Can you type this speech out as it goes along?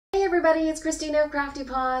Hey everybody, it's Christina of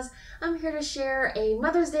CraftyPaws. I'm here to share a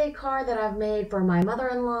Mother's Day card that I've made for my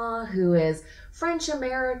mother-in-law who is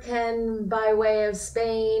French-American by way of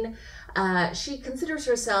Spain. She considers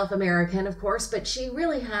herself American, of course, but she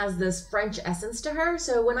really has this French essence to her.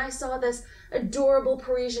 So when I saw this adorable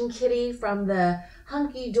Parisian kitty from the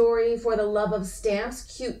Hunkydory for the Love of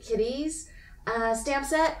Stamps, Cute Kitties stamp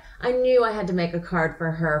set, I knew I had to make a card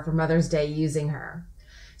for her for Mother's Day using her.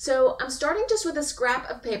 So I'm starting just with a scrap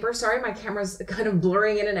of paper. Sorry, my camera's kind of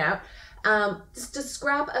blurring in and out. Just a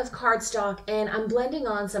scrap of cardstock, and I'm blending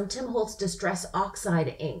on some Tim Holtz Distress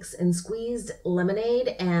Oxide inks in Squeezed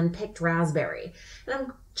Lemonade and Picked Raspberry. And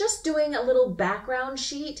I'm just doing a little background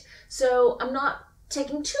sheet, so I'm not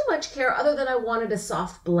taking too much care other than I wanted a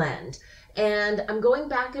soft blend. And I'm going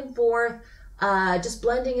back and forth, just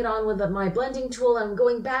blending it on with my blending tool. I'm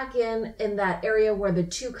going back in that area where the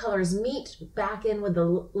two colors meet, back in with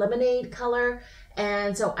the lemonade color.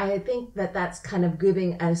 And so I think that that's kind of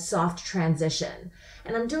giving a soft transition.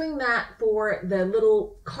 And I'm doing that for the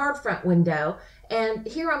little card front window. And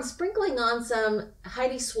here I'm sprinkling on some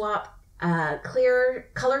Heidi Swapp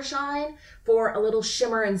clear color shine for a little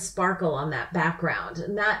shimmer and sparkle on that background.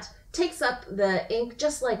 And that takes up the ink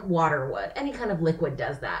just like water would. Any kind of liquid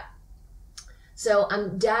does that. So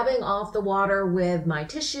I'm dabbing off the water with my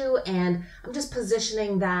tissue, and I'm just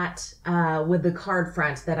positioning that with the card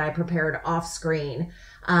front that I prepared off screen.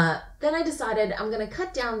 Then I decided I'm going to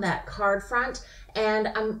cut down that card front, and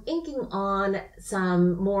I'm inking on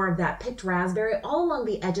some more of that picked raspberry all along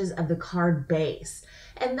the edges of the card base.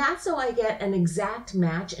 And that's so I get an exact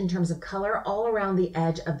match in terms of color all around the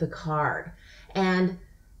edge of the card. And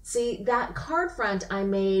see, that card front I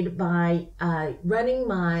made by running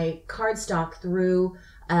my cardstock through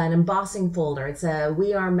an embossing folder. It's a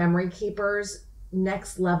We Are Memory Keepers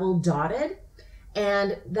Next Level Dotted,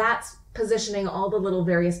 and that's positioning all the little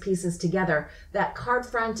various pieces together. That card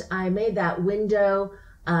front, I made that window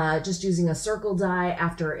just using a circle die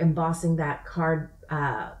after embossing that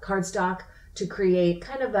cardstock to create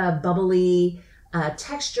kind of a bubbly,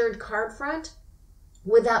 textured card front,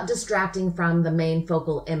 without distracting from the main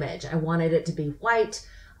focal image. I wanted it to be white,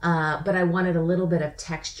 but I wanted a little bit of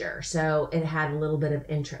texture, so it had a little bit of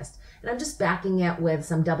interest. And I'm just backing it with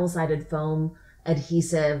some double-sided foam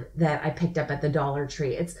adhesive that I picked up at the Dollar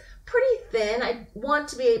Tree. It's pretty thin. I want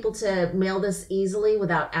to be able to mail this easily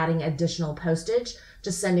without adding additional postage,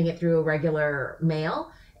 just sending it through a regular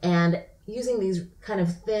mail. And using these kind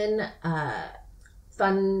of thin,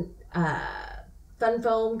 fun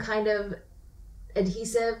foam kind of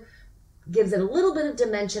adhesive gives it a little bit of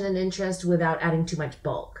dimension and interest without adding too much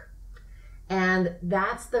bulk. And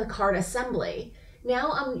that's the card assembly.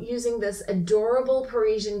 Now I'm using this adorable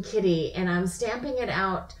Parisian kitty, and I'm stamping it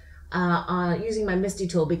out using my Misty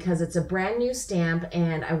tool because it's a brand new stamp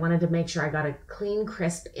and I wanted to make sure I got a clean,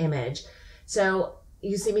 crisp image. So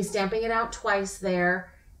you see me stamping it out twice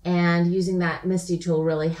there, and using that Misty tool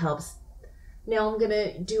really helps. Now I'm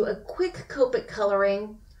gonna do a quick Copic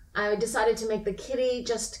coloring. I decided to make the kitty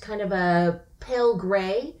just kind of a pale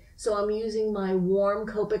gray, so I'm using my warm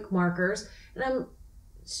Copic markers, and I'm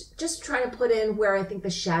just trying to put in where I think the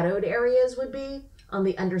shadowed areas would be, on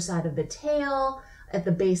the underside of the tail, at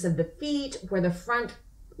the base of the feet, where the front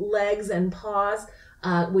legs and paws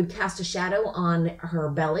would cast a shadow on her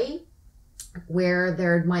belly, where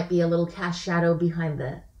there might be a little cast shadow behind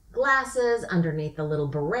the glasses, underneath the little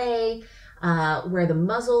beret, where the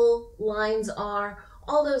muzzle lines are.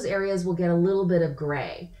 All those areas will get a little bit of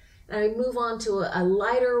gray. And I move on to a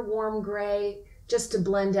lighter warm gray just to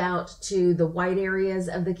blend out to the white areas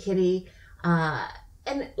of the kitty.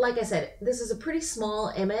 And like I said, this is a pretty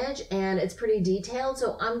small image and it's pretty detailed,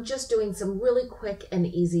 so I'm just doing some really quick and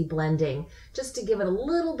easy blending just to give it a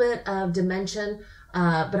little bit of dimension,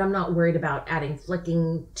 but I'm not worried about adding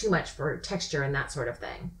flicking too much for texture and that sort of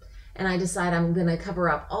thing. And I decide I'm going to cover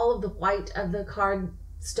up all of the white of the card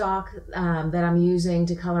stock that I'm using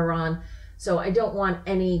to color on. So I don't want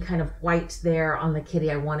any kind of white there on the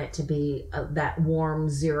kitty. I want it to be that warm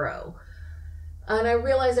zero. And I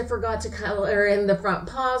realized I forgot to color in the front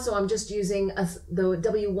paws, so I'm just using the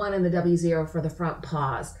W1 and the W0 for the front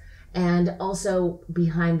paws, and also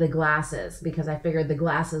behind the glasses because I figured the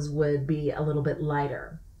glasses would be a little bit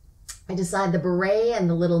lighter. I decide the beret and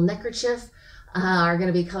the little neckerchief are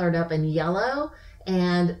going to be colored up in yellow.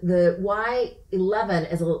 And the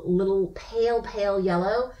Y11 is a little pale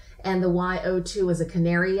yellow, and the Y02 is a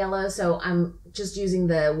canary yellow. So I'm just using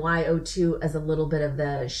the Y02 as a little bit of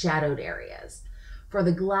the shadowed areas. For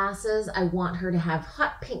the glasses, I want her to have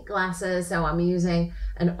hot pink glasses, so I'm using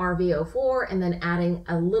an RV04 and then adding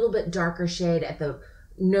a little bit darker shade at the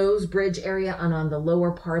nose bridge area and on the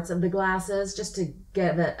lower parts of the glasses, just to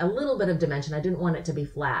give it a little bit of dimension. I didn't want it to be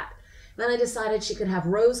flat. Then I decided she could have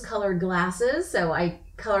rose-colored glasses, so I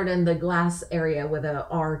colored in the glass area with a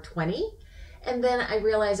R20. And then I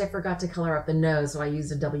realized I forgot to color up the nose, so I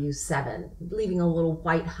used a W7, leaving a little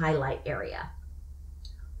white highlight area.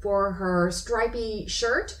 For her stripy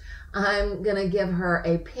shirt, I'm gonna give her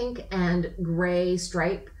a pink and gray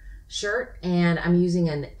stripe shirt, and I'm using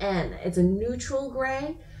an N. It's a neutral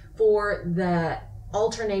gray for the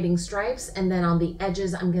alternating stripes, and then on the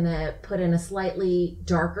edges I'm gonna put in a slightly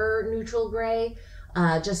darker neutral gray,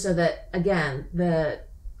 just so that, again, the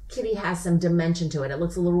kitty has some dimension to it. It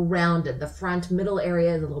looks a little rounded. The front middle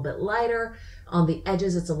area is a little bit lighter. On the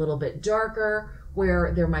edges it's a little bit darker.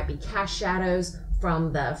 Where there might be cast shadows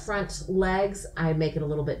from the front legs, I make it a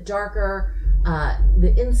little bit darker.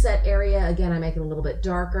 The inset area, again, I make it a little bit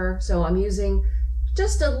darker. So I'm using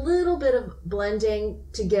just a little bit of blending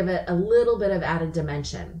to give it a little bit of added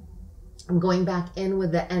dimension. I'm going back in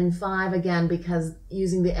with the N5 again because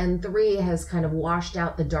using the N3 has kind of washed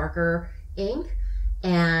out the darker ink,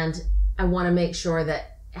 and I want to make sure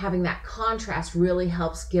that having that contrast really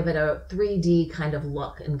helps give it a 3D kind of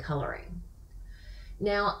look and coloring.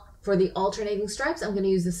 Now, for the alternating stripes, I'm going to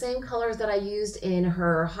use the same colors that I used in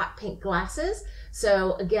her hot pink glasses.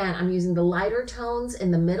 So again, I'm using the lighter tones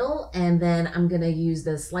in the middle, and then I'm going to use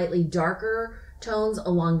the slightly darker tones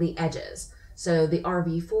along the edges. So the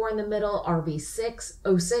RV4 in the middle,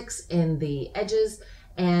 RV606 in the edges,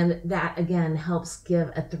 and that again helps give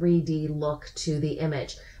a 3D look to the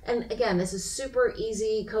image. And again, this is super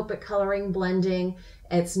easy Copic coloring blending.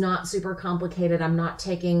 It's not super complicated. I'm not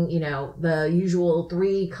taking, you know, the usual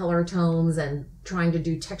 3 color tones and trying to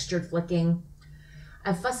do textured flicking.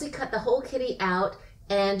 I fussy cut the whole kitty out,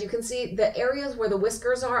 and you can see the areas where the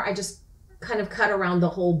whiskers are, I just kind of cut around the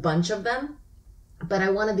whole bunch of them. But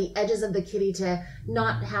I wanted the edges of the kitty to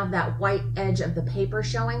not have that white edge of the paper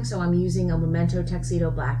showing, so I'm using a Memento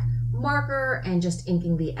Tuxedo Black marker and just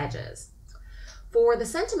inking the edges. For the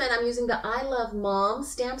sentiment, I'm using the I Love Mom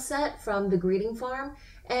stamp set from the Greeting Farm,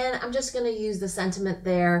 and I'm just going to use the sentiment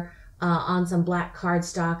there on some black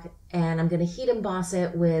cardstock, and I'm going to heat emboss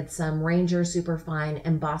it with some Ranger Superfine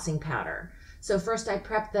embossing powder. So first I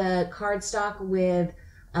prep the cardstock with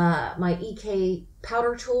my EK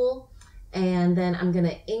powder tool, and then I'm going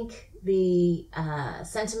to ink the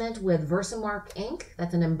sentiment with Versamark ink.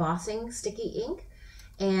 That's an embossing sticky ink,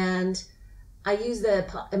 and I use the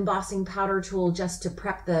embossing powder tool just to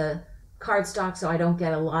prep the cardstock so I don't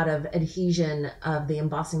get a lot of adhesion of the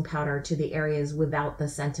embossing powder to the areas without the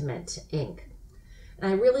sentiment ink.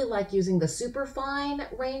 And I really like using the Superfine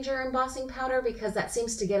Ranger embossing powder because that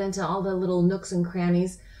seems to get into all the little nooks and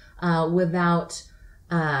crannies without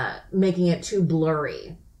making it too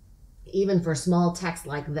blurry, even for small text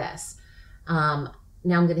like this. Now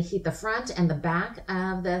I'm going to heat the front and the back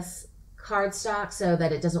of this cardstock so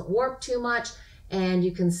that it doesn't warp too much, and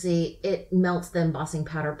you can see it melts the embossing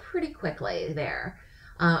powder pretty quickly there.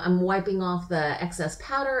 I'm wiping off the excess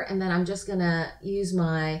powder, and then I'm just gonna use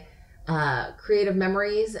my Creative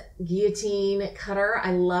Memories guillotine cutter.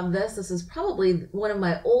 I love this. This is probably one of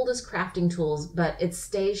my oldest crafting tools, but it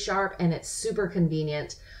stays sharp and it's super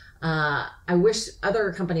convenient. I wish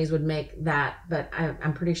other companies would make that, but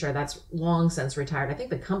I'm pretty sure that's long since retired. I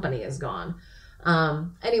think the company is gone.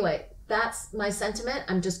 Anyway, that's my sentiment.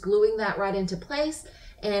 I'm just gluing that right into place,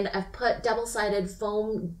 and I've put double-sided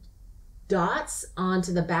foam dots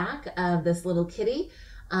onto the back of this little kitty,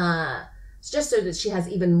 just so that she has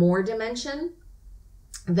even more dimension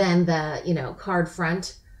than the, you know, card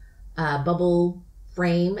front bubble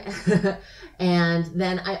frame. And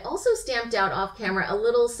then I also stamped out off camera a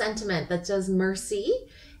little sentiment that says Merci.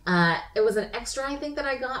 It was an extra, I think, that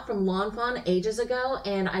I got from Lawn Fawn ages ago,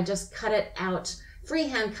 and I just cut it out,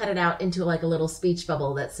 freehand cut it out into like a little speech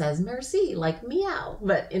bubble that says Merci, like meow,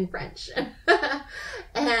 but in French.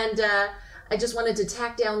 And I just wanted to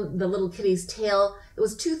tack down the little kitty's tail. It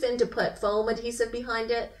was too thin to put foam adhesive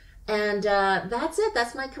behind it. And that's it.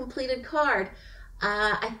 That's my completed card.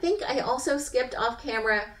 I think I also skipped off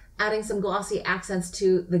camera adding some glossy accents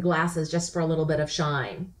to the glasses just for a little bit of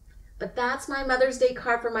shine. But that's my Mother's Day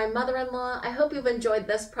card for my mother-in-law. I hope you've enjoyed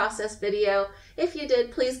this process video. If you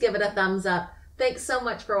did, please give it a thumbs up. Thanks so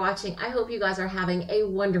much for watching. I hope you guys are having a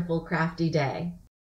wonderful crafty day.